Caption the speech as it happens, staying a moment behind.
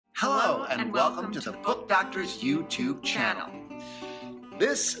Hello, and welcome to the Book Doctor's YouTube channel.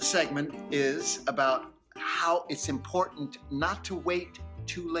 This segment is about how it's important not to wait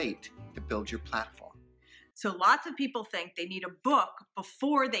too late to build your platform. So lots of people think they need a book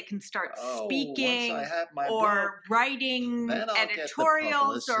before they can start speaking or writing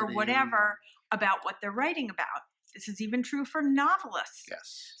editorials or whatever about what they're writing about. This is even true for novelists.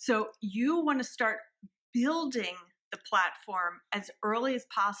 Yes. So you want to start building the platform as early as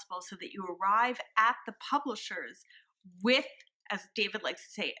possible so that you arrive at the publishers with, as David likes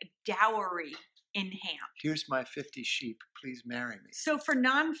to say, a dowry in hand. Here's my 50 sheep. Please marry me. So for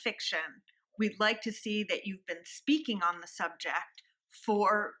nonfiction, we'd like to see that you've been speaking on the subject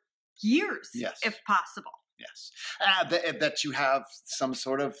for years, if possible. Yes. That you have some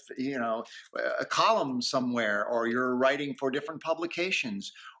sort of, a column somewhere, or you're writing for different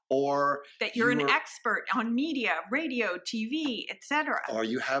publications, or that you're an expert on media, radio, TV, etc. Or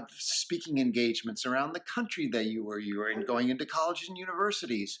you have speaking engagements around the country that you were going into colleges and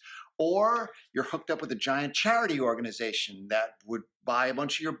universities, or you're hooked up with a giant charity organization that would buy a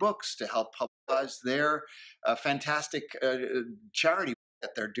bunch of your books to help publicize their fantastic charity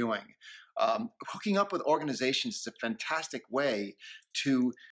that they're doing. Hooking up with organizations is a fantastic way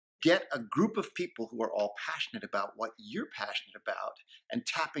to get a group of people who are all passionate about what you're passionate about and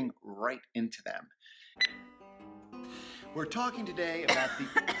tapping right into them. We're talking today about the,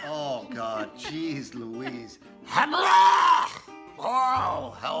 oh God, geez Louise. Hello!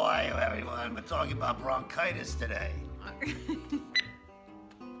 Oh, how are you, everyone? We're talking about bronchitis today.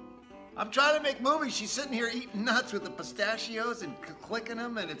 I'm trying to make movies. She's sitting here eating nuts with the pistachios and clicking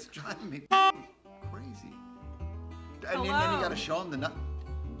them, and it's driving me crazy. And then you got to show them the nut.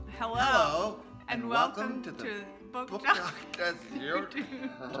 Hello. And welcome to the Book Doctor's YouTube.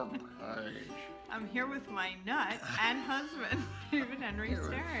 I'm here with my nut and husband, David Henry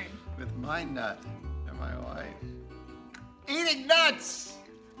Sterry. With my nut and my wife. Eating nuts!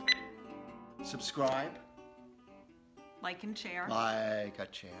 Subscribe. Like and share. Like a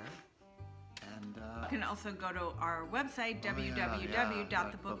chair. And you can also go to our website,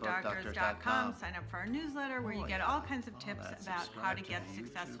 www.thebookdoctors.com. Sign up for our newsletter where you get all kinds of tips about how to get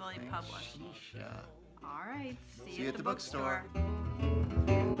successfully published. All right. See you at the bookstore.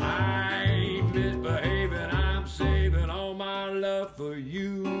 I ain't misbehaving. I'm saving all my love for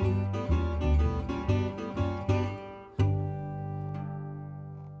you.